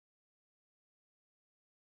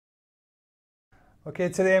Okay,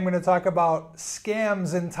 today I'm going to talk about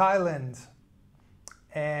scams in Thailand,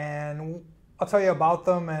 and I'll tell you about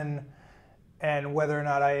them and whether or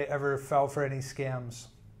not I ever fell for any scams.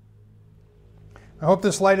 I hope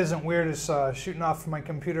this light isn't weird. It's shooting off my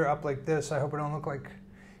computer up like this. I hope it don't look like,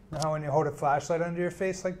 you know how when you hold a flashlight under your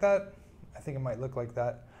face like that? I think it might look like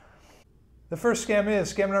that. The first scam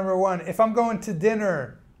is scam number one. If I'm going to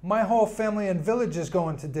dinner, my whole family and village is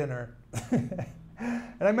going to dinner.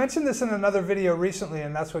 And I mentioned this in another video recently,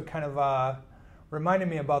 and that's what kind of reminded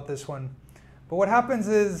me about this one. But what happens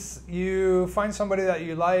is you find somebody that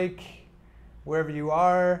you like, wherever you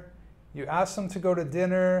are, you ask them to go to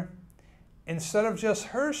dinner. Instead of just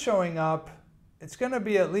her showing up, it's going to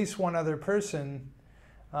be at least one other person.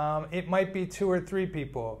 It might be 2 or 3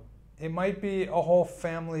 people. It might be a whole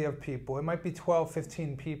family of people. It might be 12,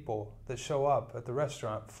 15 people that show up at the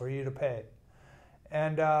restaurant for you to pay.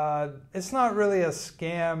 And it's not really a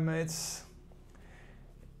scam.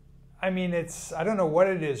 I don't know what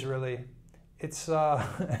it is really. It's,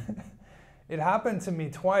 it happened to me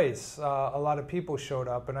twice. A lot of people showed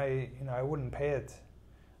up and I wouldn't pay it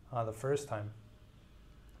the first time.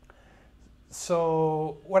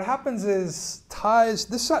 So what happens is Thais,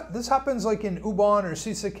 this happens like in Ubon or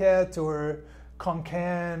Sisaket or Khon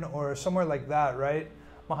Kaen or somewhere like that, right?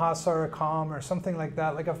 Mahasarakam or something like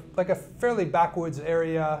that, like a fairly backwoods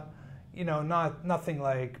area, you know, nothing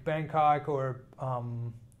like Bangkok or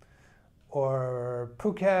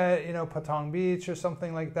Phuket, you know, Patong Beach or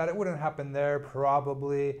something like that. It wouldn't happen there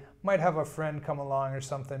probably. Might have a friend come along or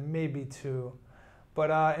something, maybe 2.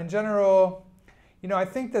 But in general, you know, I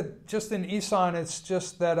think that just in Isan, it's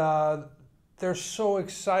just that they're so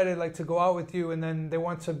excited like to go out with you, and then they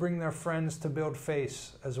want to bring their friends to build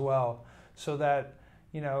face as well, so that,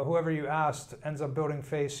 you know, whoever you asked ends up building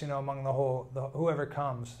face, you know, among whoever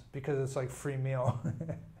comes, because it's like free meal.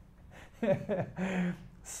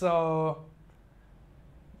 So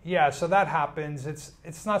yeah, so that happens.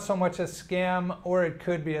 It's not so much a scam, or it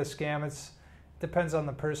could be a scam. It depends on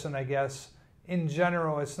the person, I guess. In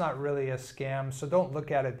general, it's not really a scam, so don't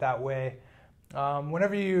look at it that way.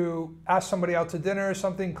 Whenever you ask somebody out to dinner or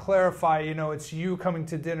something, clarify, you know, it's you coming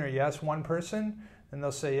to dinner, yes, one person, and they'll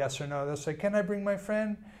say yes or no. They'll say, can I bring my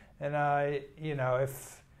friend? And you know,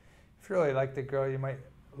 if you really like the girl, you might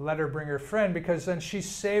let her bring her friend, because then she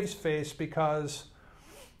saves face, because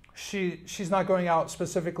she's not going out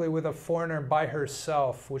specifically with a foreigner by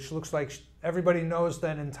herself, which looks like everybody knows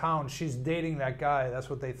then in town she's dating that guy. That's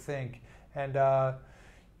what they think. And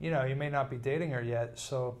you know, you may not be dating her yet,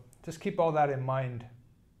 so just keep all that in mind.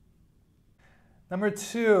 Number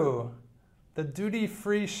 2, the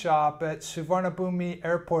duty-free shop at Suvarnabhumi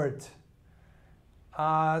Airport.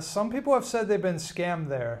 Some people have said they've been scammed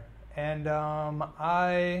there, and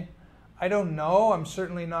I don't know. I'm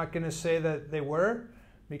certainly not going to say that they were,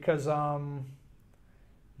 because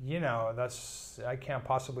you know, I can't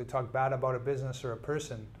possibly talk bad about a business or a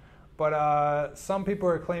person. But some people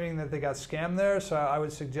are claiming that they got scammed there, so I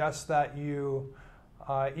would suggest that you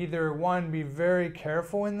either, one, be very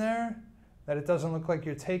careful in there, that it doesn't look like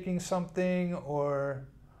you're taking something, or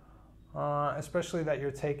especially that you're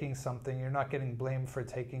taking something, you're not getting blamed for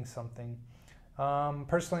taking something.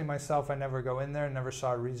 Personally, myself, I never go in there, never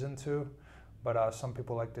saw a reason to, but some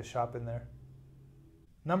people like to shop in there.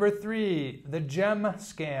 Number 3, the gem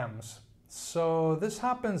scams. So this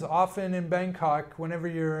happens often in Bangkok whenever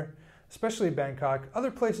you're, especially Bangkok,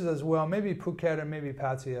 other places as well, maybe Phuket or maybe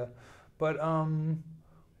Pattaya. But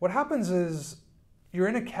what happens is you're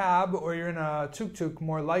in a cab or you're in a tuk-tuk,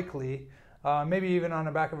 more likely, maybe even on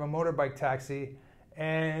the back of a motorbike taxi,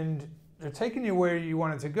 and they're taking you where you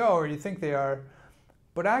wanted to go, or you think they are,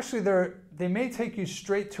 but actually they may take you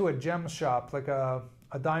straight to a gem shop, like a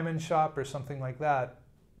diamond shop or something like that.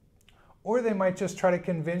 Or they might just try to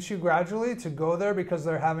convince you gradually to go there because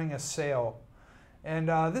they're having a sale. And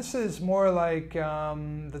this is more like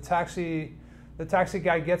the taxi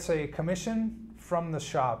guy gets a commission from the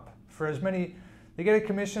shop for as many. They get a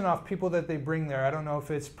commission off people that they bring there. I don't know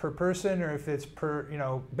if it's per person or if it's per, you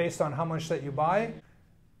know, based on how much that you buy,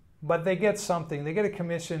 but they get something. They get a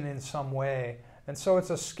commission in some way. And so it's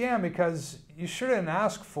a scam, because you shouldn't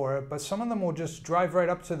ask for it, but some of them will just drive right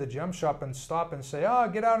up to the gem shop and stop and say, oh,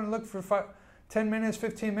 get out and look for 10 minutes,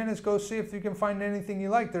 15 minutes, go see if you can find anything you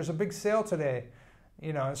like. There's a big sale today.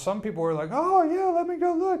 You know, and some people were like, oh yeah, let me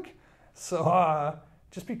go look. So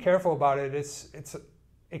just be careful about it.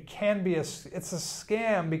 It can be it's a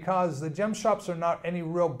scam, because the gem shops are not any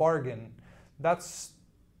real bargain. That's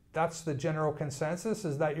the general consensus,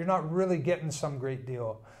 is that you're not really getting some great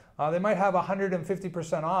deal. They might have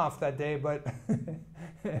 150% off that day, but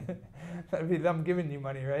that'd be them giving you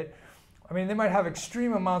money, right? I mean, they might have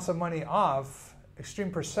extreme amounts of money off,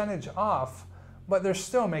 extreme percentage off, but they're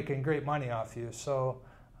still making great money off you. So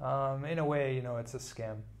in a way, you know, it's a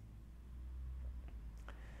scam.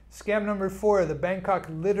 Scam number 4, the Bangkok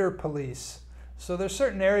litter police. So there's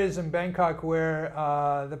certain areas in Bangkok where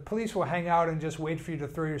the police will hang out and just wait for you to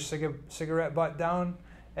throw your cigarette butt down,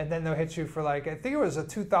 and then they'll hit you for like, I think it was a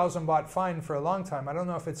 2,000 baht fine for a long time. I don't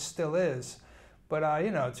know if it still is, but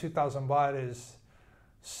you know, 2,000 baht is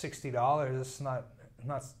 $60. It's not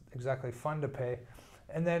exactly fun to pay.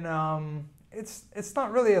 And then it's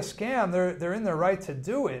not really a scam. They're in their right to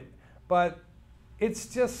do it, but it's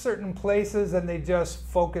just certain places and they just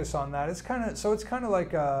focus on that. It's kind of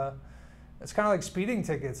like speeding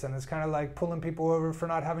tickets, and it's kind of like pulling people over for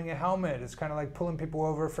not having a helmet. It's kind of like pulling people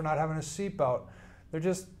over for not having a seatbelt. They're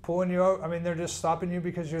just pulling you out. I mean, they're just stopping you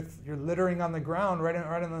because you're littering on the ground right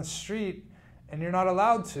on the street, and you're not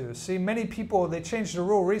allowed to. See, many people, they changed the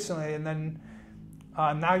rule recently, and then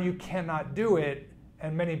now you cannot do it,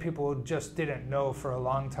 and many people just didn't know for a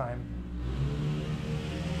long time.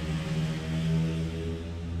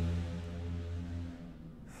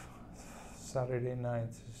 Saturday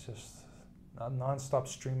night, it's just a non-stop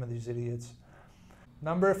stream of these idiots.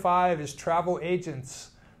 Number 5 is travel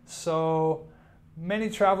agents. So many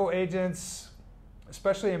travel agents,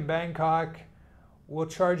 especially in Bangkok, will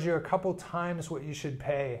charge you a couple times what you should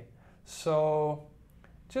pay. So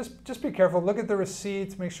just be careful. Look at the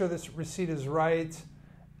receipt, make sure this receipt is right,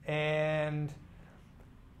 and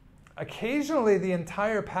occasionally the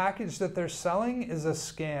entire package that they're selling is a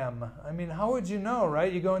scam. I mean, how would you know,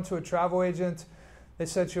 right? You go into a travel agent, they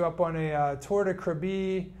set you up on a tour to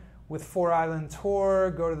Krabi with 4-island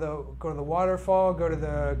tour, go to the waterfall, go to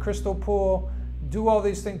the crystal pool, do all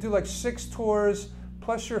these things, do like 6 tours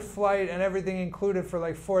plus your flight and everything included for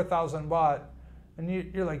like 4,000 baht.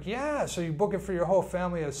 And you're like, yeah, so you book it for your whole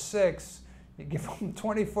family of 6, you give them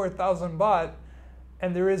 24,000 baht,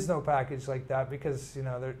 and there is no package like that because, you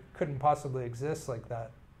know, there couldn't possibly exist like that.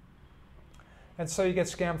 And so you get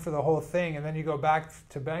scammed for the whole thing, and then you go back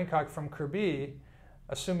to Bangkok from Krabi,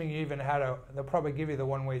 assuming you even had they'll probably give you the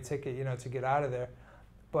one-way ticket, you know, to get out of there.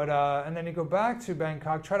 But, and then you go back to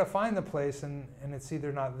Bangkok, try to find the place, and it's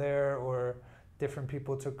either not there or different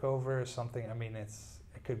people took over or something. I mean, it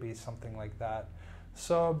could be something like that.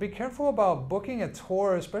 So be careful about booking a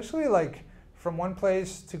tour, especially like from one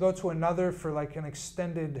place to go to another for like an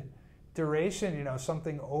extended duration, you know,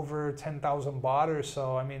 something over 10,000 baht or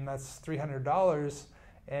so. I mean, that's $300,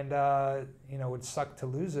 and, you know, it would suck to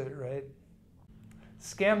lose it, right?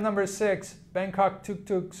 Scam number 6, Bangkok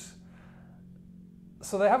tuk-tuks.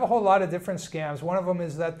 So they have a whole lot of different scams. One of them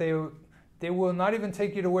is that they will not even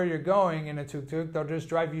take you to where you're going in a tuk-tuk. They'll just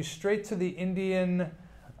drive you straight to the Indian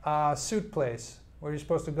suit place where you're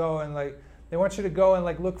supposed to go, and like they want you to go and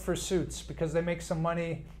like look for suits because they make some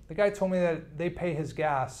money. The guy told me that they pay his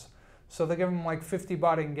gas, so they give him like 50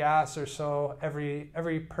 baht in gas or so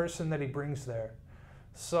every person that he brings there.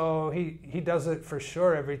 So he does it for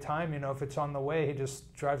sure every time. You know, if it's on the way, he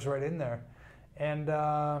just drives right in there. And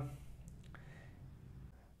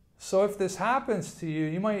so if this happens to you,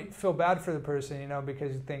 you might feel bad for the person, you know,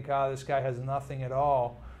 because you think, oh, this guy has nothing at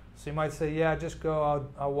all. So you might say, yeah, just go,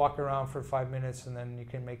 I'll walk around for 5 minutes and then you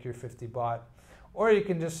can make your 50 baht. Or you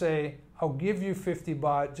can just say, I'll give you 50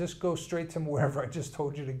 baht, just go straight to wherever I just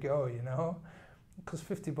told you to go, you know? Because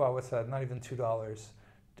 50 baht, what's that? Not even $2.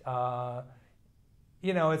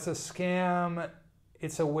 You know, it's a scam.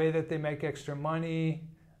 It's a way that they make extra money.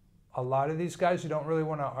 A lot of these guys you don't really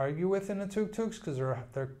want to argue with in the tuk-tuks because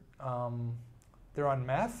they're on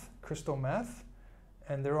meth, crystal meth,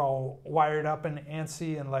 and they're all wired up and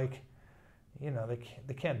antsy and like, you know,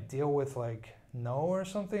 they can't deal with like no or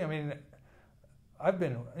something. I mean, I've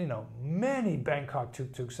been, you know, many Bangkok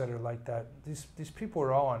tuk-tuks that are like that. These people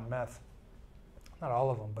are all on meth. Not all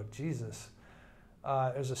of them, but Jesus.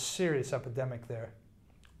 There's a serious epidemic there.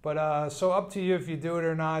 But so up to you if you do it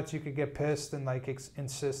or not. You could get pissed and like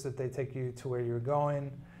insist that they take you to where you're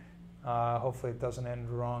going. Hopefully it doesn't end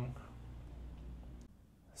wrong.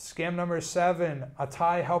 Scam number 7, a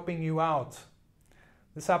Thai helping you out.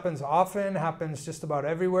 This happens often, happens just about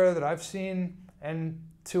everywhere that I've seen. And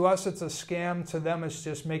to us it's a scam, to them it's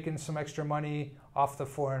just making some extra money off the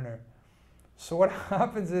foreigner. So what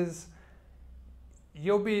happens is,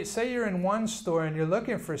 say you're in one store and you're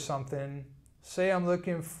looking for something. Say I'm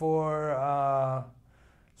looking for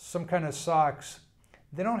some kind of socks.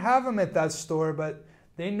 They don't have them at that store, but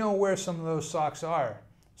they know where some of those socks are.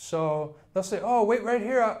 So they'll say, oh, wait right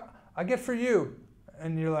here, I'll get for you.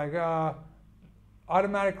 And you're like,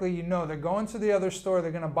 automatically you know they're going to the other store,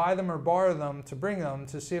 they're going to buy them or borrow them to bring them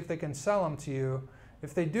to see if they can sell them to you.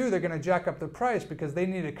 if they do, they're going to jack up the price because they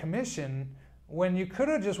need a commission. When you could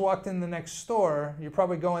have just walked in the next store, you're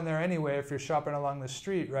probably going there anyway if you're shopping along the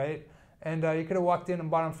street, right? And you could have walked in and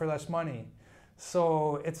bought them for less money.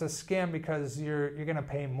 So it's a scam because you're going to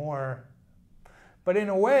pay more. But in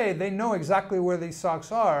a way, they know exactly where these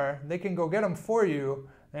socks are. They can go get them for you,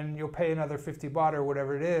 and you'll pay another 50 baht or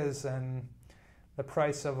whatever it is, and the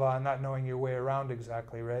price of not knowing your way around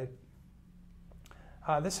exactly, right?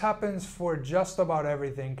 This happens for just about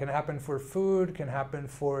everything. Can happen for food, can happen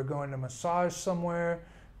for going to massage somewhere,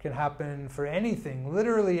 can happen for anything,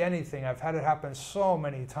 literally anything. I've had it happen so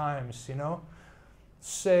many times, you know.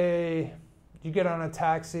 Say you get on a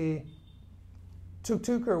taxi,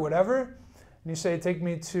 tuk-tuk or whatever, and you say, take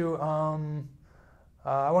me to,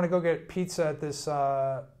 I want to go get pizza at this,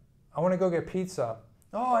 I want to go get pizza.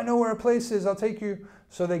 Oh, I know where a place is, I'll take you.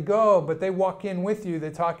 So they go, but they walk in with you, they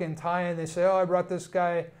talk in Thai, and they say, oh, I brought this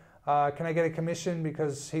guy, can I get a commission?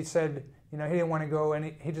 Because he said, you know, he didn't want to go,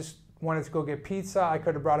 he just wanted to go get pizza. I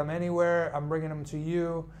could have brought him anywhere, I'm bringing him to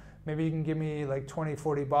you. Maybe you can give me like 20,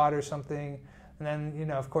 40 baht or something. And then, you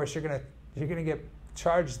know, of course, you're gonna get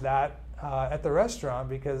charged that at the restaurant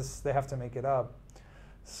because they have to make it up.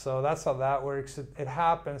 So that's how that works. It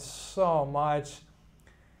happens so much.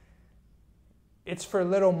 It's for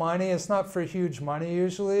little money. It's not for huge money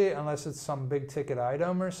usually, unless it's some big ticket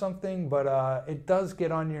item or something, but it does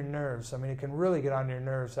get on your nerves. I mean, it can really get on your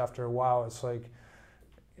nerves after a while. It's like,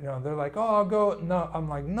 you know, they're like, oh, I'll go. No, I'm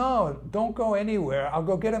like, no, don't go anywhere. I'll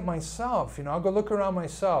go get it myself. You know, I'll go look around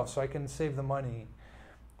myself so I can save the money.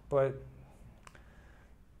 But,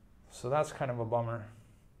 so that's kind of a bummer.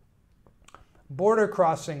 Border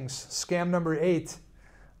crossings, scam number 8.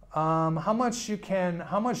 How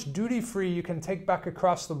much duty-free you can take back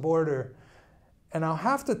across the border. And I'll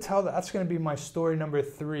have to tell that's going to be my story number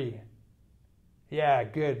 3. Yeah,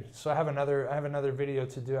 good. So I have another video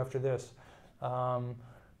to do after this.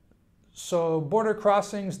 So border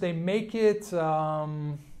crossings, they make it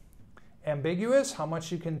ambiguous how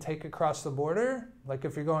much you can take across the border. Like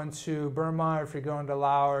if you're going to Burma, or if you're going to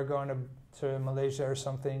Laos, or going to Malaysia or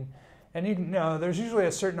something. And you know, there's usually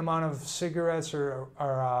a certain amount of cigarettes or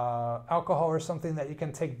alcohol or something that you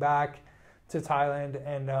can take back to Thailand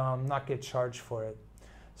and not get charged for it.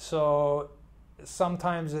 So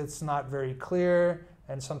sometimes it's not very clear,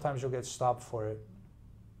 and sometimes you'll get stopped for it.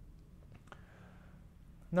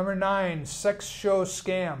 Number 9, sex show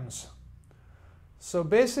scams. So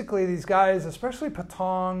basically these guys, especially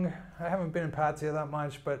Patong, I haven't been in Pattaya that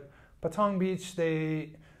much, but Patong Beach,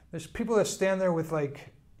 there's people that stand there with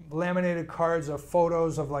like laminated cards of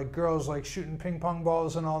photos of like girls like shooting ping pong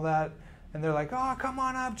balls and all that, and they're like, oh, come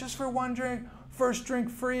on up just for one drink, first drink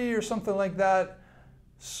free or something like that.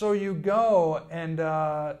 So you go, and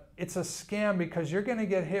it's a scam because you're going to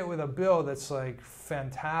get hit with a bill that's like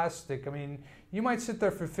fantastic. I mean, you might sit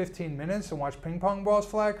there for 15 minutes and watch ping pong balls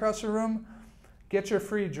fly across the room, get your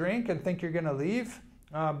free drink and think you're going to leave,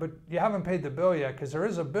 but you haven't paid the bill yet, because there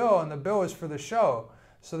is a bill, and the bill is for the show.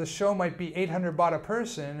 So the show might be 800 baht a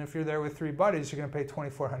person. If you're there with 3 buddies, you're going to pay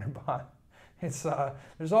 2,400 baht. It's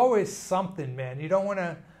there's always something, man. You don't want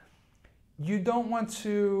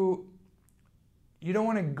to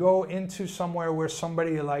go into somewhere where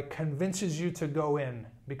somebody like convinces you to go in,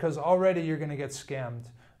 because already you're going to get scammed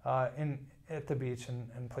at the beach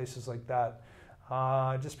and places like that.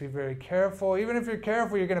 Just be very careful. Even if you're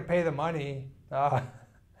careful, you're going to pay the money.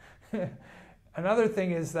 Another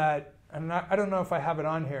thing is that, and I don't know if I have it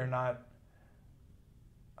on here or not.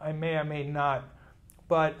 I may not.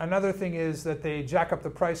 But another thing is that they jack up the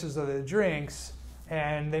prices of the drinks,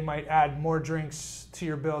 and they might add more drinks to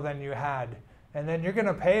your bill than you had. And then you're going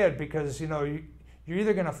to pay it because, you know, you're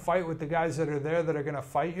either going to fight with the guys that are there that are going to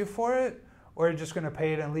fight you for it, or you're just going to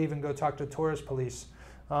pay it and leave and go talk to tourist police.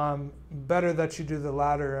 Better that you do the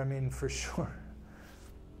latter, I mean, for sure.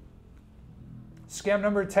 Scam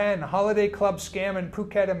number 10, holiday club scam in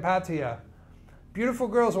Phuket and Pattaya. Beautiful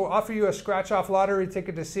girls will offer you a scratch-off lottery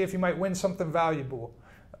ticket to see if you might win something valuable.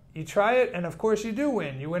 You try it, and of course you do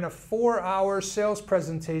win. You win a 4-hour sales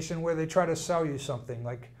presentation where they try to sell you something,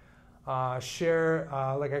 like share,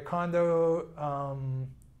 like a condo,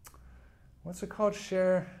 what's it called,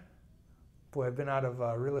 share? Boy, I've been out of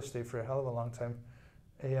real estate for a hell of a long time.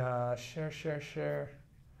 A share,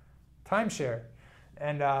 timeshare.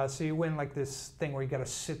 And so you win like this thing where you got to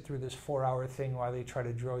sit through this 4-hour thing while they try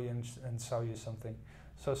to drill you and sell you something.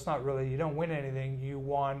 So it's not really, you don't win anything, you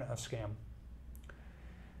won a scam.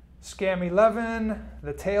 Scam 11,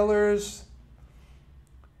 the tailors.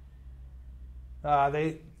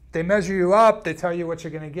 They measure you up, they tell you what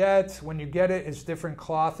you're going to get. When you get it, it's different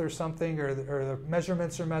cloth or something, or the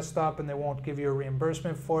measurements are messed up and they won't give you a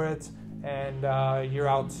reimbursement for it, and you're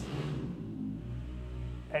out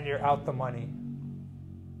the money.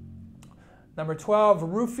 Number 12,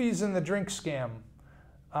 roofies in the drink scam.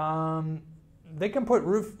 They can put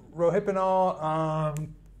rohypnol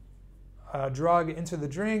drug into the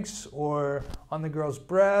drinks or on the girl's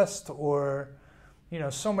breast, or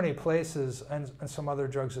so many places, and some other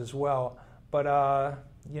drugs as well. But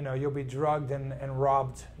you'll be drugged and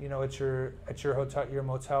robbed, at your hotel, your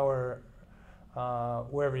motel, or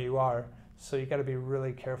wherever you are. So you got to be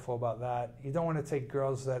really careful about that. You don't want to take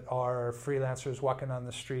girls that are freelancers walking on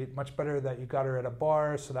the street. Much better that you got her at a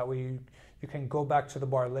bar, so that way you can go back to the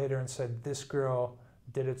bar later and say, this girl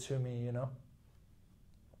did it to me,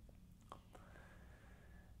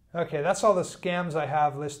 Okay, that's all the scams I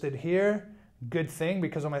have listed here. Good thing,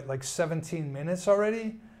 because I'm at like 17 minutes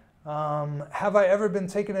already. Have I ever been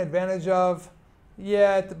taken advantage of?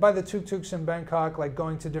 Yeah, by the tuk-tuks in Bangkok, like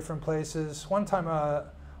going to different places. One time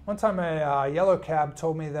a yellow cab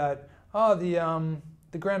told me that,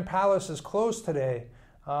 the Grand Palace is closed today.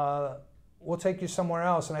 We'll take you somewhere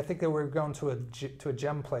else. And I think they were going to a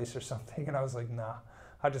gem place or something. And I was like, nah,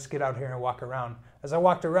 I'll just get out here and walk around. As I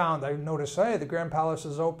walked around, I noticed, hey, the Grand Palace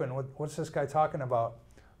is open. What's this guy talking about?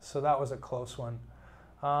 So that was a close one.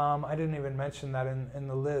 I didn't even mention that in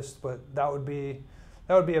the list, but that would be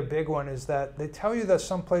a big one, is that they tell you that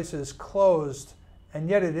some place is closed, and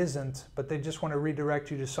yet it isn't, but they just want to redirect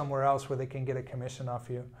you to somewhere else where they can get a commission off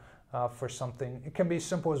you for something. It can be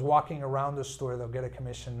simple as walking around the store. They'll get a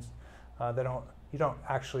commission. You don't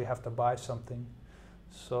actually have to buy something.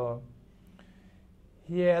 So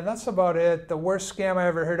yeah, that's about it. The worst scam I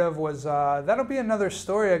ever heard of was, that'll be another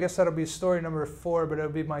story. I guess that'll be story number 4, but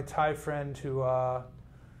it'll be my Thai friend who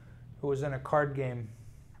was in a card game.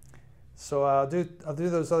 So I'll do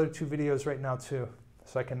those other 2 videos right now too,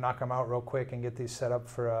 so I can knock them out real quick and get these set up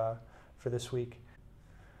for this week.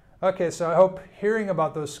 Okay, so I hope hearing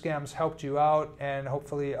about those scams helped you out, and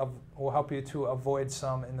hopefully will help you to avoid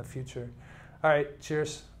some in the future. All right,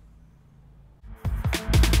 cheers.